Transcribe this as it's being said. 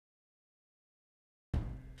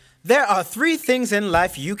There are three things in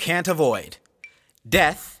life you can't avoid: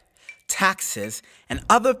 death, taxes, and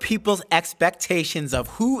other people's expectations of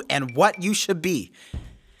who and what you should be.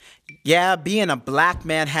 Yeah, being a black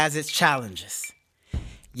man has its challenges.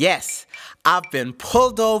 Yes, I've been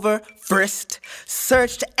pulled over, frisked,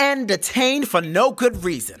 searched, and detained for no good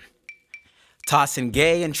reason. Tossing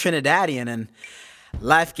gay and Trinidadian, and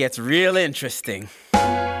life gets real interesting.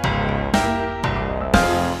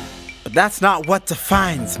 But that's not what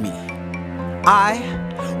defines me.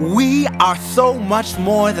 We are so much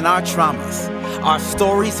more than our traumas. Our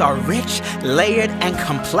stories are rich, layered, and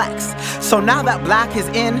complex. So now that black is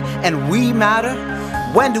in and we matter,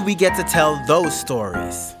 when do we get to tell those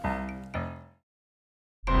stories?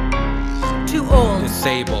 Too old.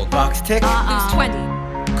 Disabled. Box tick. Lose 20.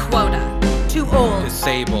 Quota. Too old.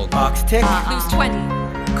 Disabled. Box tick. Lose 20.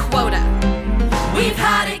 Quota. We've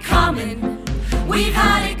had it coming. We've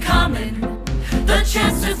had it coming. The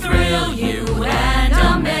chance to thrill you and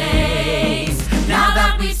amaze. Now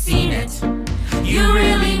that we've seen it, you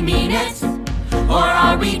really mean it? Or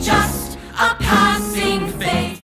are we just a pile